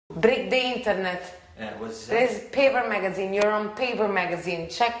Break the internet. Yeah, what's that? There's paper magazine. You're on paper magazine.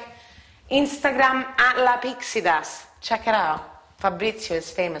 Check Instagram at La Pixie Dust. Check it out. Fabrizio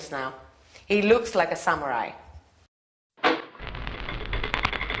is famous now. He looks like a samurai.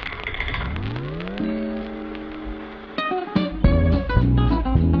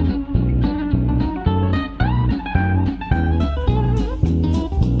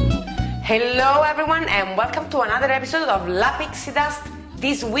 Hello everyone and welcome to another episode of La Pixie Dust.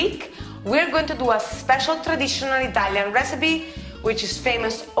 This week we're going to do a special traditional Italian recipe which is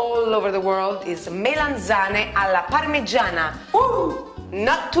famous all over the world. It's Melanzane alla Parmigiana. Woo!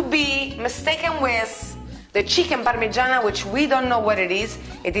 Not to be mistaken with the chicken parmigiana, which we don't know what it is.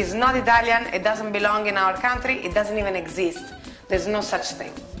 It is not Italian, it doesn't belong in our country, it doesn't even exist. There's no such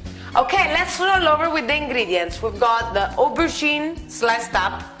thing. Okay, let's roll over with the ingredients. We've got the aubergine sliced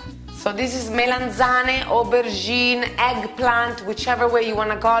up. So this is melanzane, aubergine, eggplant, whichever way you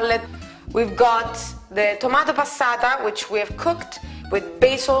want to call it. We've got the tomato passata, which we have cooked with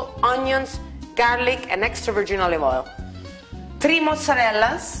basil, onions, garlic, and extra virgin olive oil. 3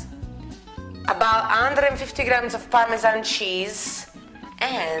 mozzarellas, about 150 grams of Parmesan cheese,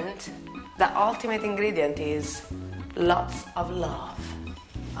 and the ultimate ingredient is lots of love.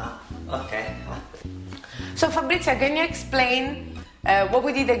 Okay. So Fabrizio, can you explain what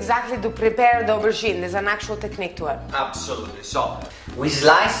we did exactly to prepare the aubergine? There's an actual technique to it. Absolutely. So, we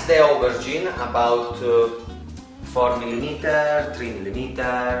slice the aubergine about 4 millimeter, 3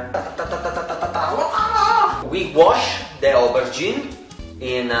 millimeter. We wash the aubergine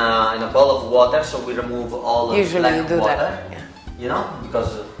in a bowl of water, so we remove all the black water. That. Yeah. You know,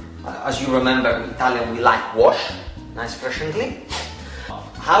 because as you remember, in Italian we like wash, nice fresh and clean.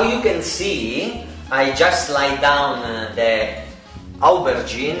 How you can see, I just slide down the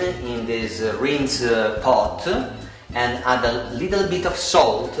aubergine in this rinse pot and add a little bit of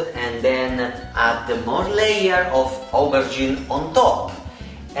salt and then add more layer of aubergine on top,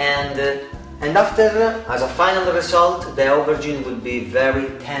 and after, as a final result, the aubergine will be very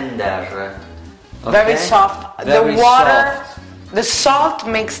tender, okay? Very soft. Very the water soft. The salt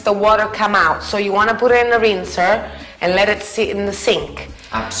makes the water come out, so you want to put it in a rinser and let it sit in the sink.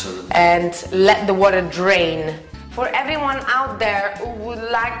 Absolutely. And let the water drain. For everyone out there who would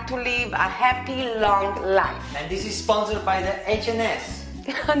like to live a happy, long life. And this is sponsored by the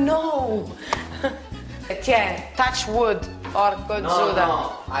HNS. No! Tieni, touch wood, porco Giuda.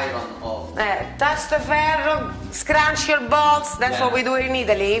 No, iron off. Touch the ferro, scratch your balls. That's what we do in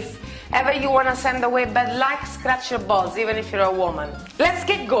Italy. If ever you want to send away bad luck, scratch your balls, even if you're a woman. Let's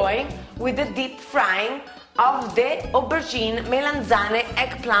get going with the deep frying of the aubergine, melanzane,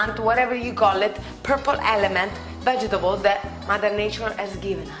 eggplant, whatever you call it, purple element, vegetable that Mother Nature has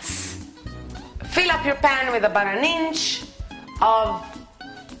given us. Fill up your pan with about 1 inch of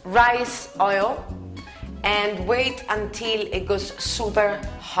rice oil and wait until it goes super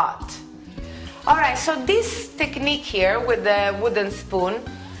hot. Alright, so this technique here with the wooden spoon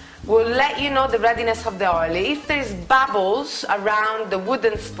will let you know the readiness of the oil. If there's bubbles around the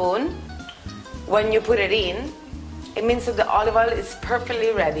wooden spoon when you put it in, it means that the olive oil is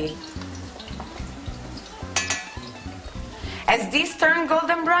perfectly ready. As these turn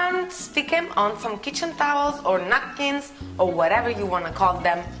golden brown, stick them on some kitchen towels or napkins or whatever you want to call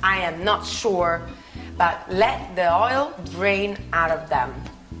them. I am not sure, but let the oil drain out of them.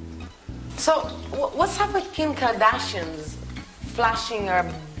 So, what's up with Kim Kardashian's flashing her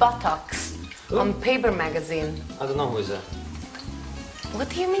buttocks on paper magazine? I don't know who is that. What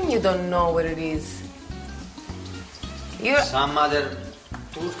do you mean you don't know what it is? Some other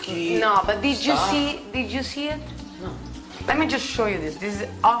Turkey. No, but did you stuff. see it? No. Let me just show you this. This is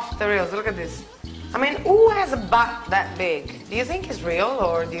off the rails. Look at this. I mean, who has a butt that big? Do you think it's real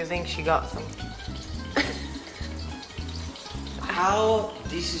or do you think she got some? How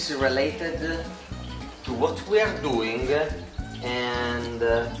this is related to what we are doing, and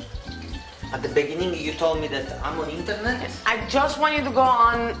at the beginning you told me that I'm on internet. Yes. I just want you to go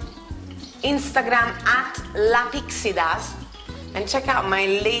on Instagram at La Pixie Dust and check out my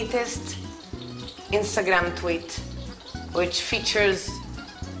latest Instagram tweet, which features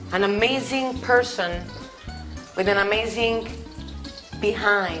an amazing person with an amazing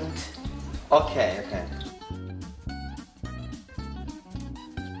behind. Okay.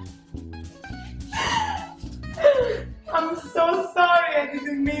 I'm so sorry, I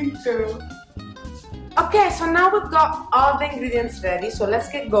didn't mean to. Okay, so now we've got all the ingredients ready, so let's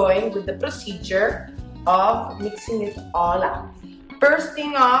get going with the procedure of mixing it all up. First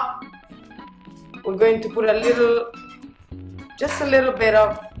thing off, we're going to put just a little bit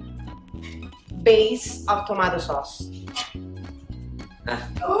of base of tomato sauce.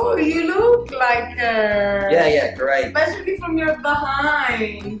 Oh, you look like her. Yeah, great. Especially from your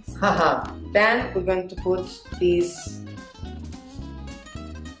behind. Then we're going to put these.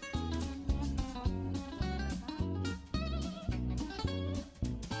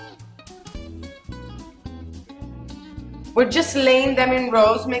 We're just laying them in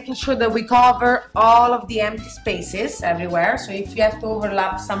rows, making sure that we cover all of the empty spaces everywhere. So if you have to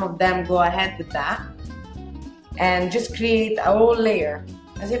overlap some of them, go ahead with that. And just create a whole layer,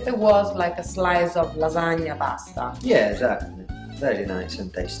 as if it was like a slice of lasagna pasta. Yeah, exactly. Very nice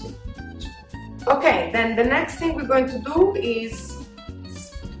and tasty. Okay, then the next thing we're going to do is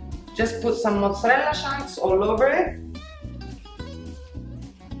just put some mozzarella chunks all over it.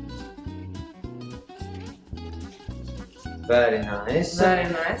 Very nice. Very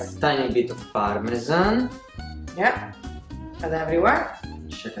nice. A tiny bit of parmesan. Yeah, and everywhere.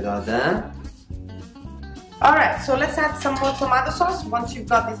 Check it out there. Alright, so let's add some more tomato sauce. Once you've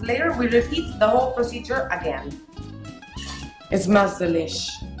got this layer, we repeat the whole procedure again. It smells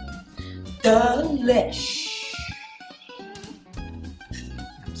delish. Delish.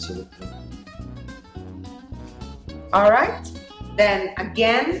 Absolutely. Alright, then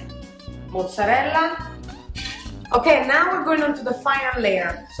again, mozzarella. Okay, now we're going on to the final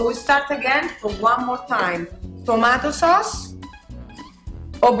layer. So we start again for one more time. Tomato sauce,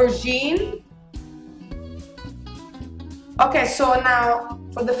 aubergine. Okay, so now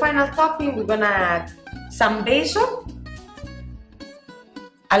for the final topping, we're gonna add some basil,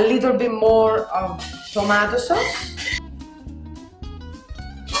 a little bit more of tomato sauce.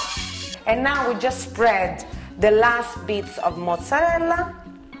 And now we just spread the last bits of mozzarella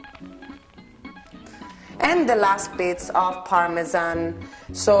and the last bits of parmesan.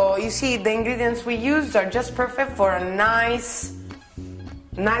 So you see the ingredients we used are just perfect for a nice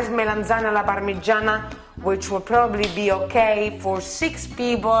melanzane alla Parmigiana, which will probably be okay for 6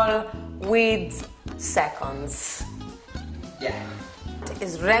 people with seconds. Yeah. It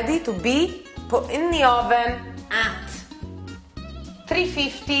is ready to be put in the oven at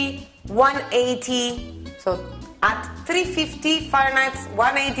 350, 180, so at 350 Fahrenheit,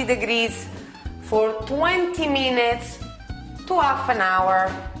 180 degrees for 20 minutes to half an hour.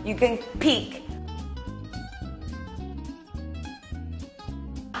 You can peek.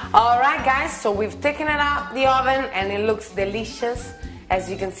 Alright guys, so we've taken it out the oven and it looks delicious. As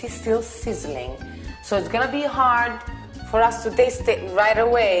you can see, still sizzling. So it's gonna be hard for us to taste it right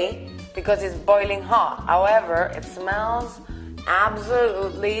away because it's boiling hot. However, it smells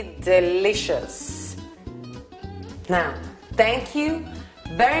absolutely delicious. Now, thank you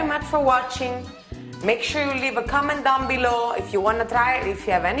very much for watching. Make sure you leave a comment down below if you want to try it, if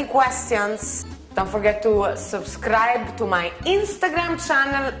you have any questions. Don't forget to subscribe to my Instagram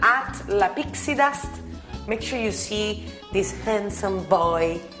channel at La Pixie Dust. Make sure you see this handsome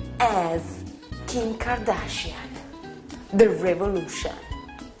boy as Kim Kardashian. The revolution.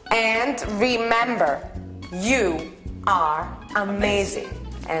 And remember, you are amazing.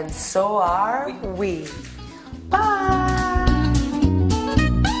 And so are we. Bye.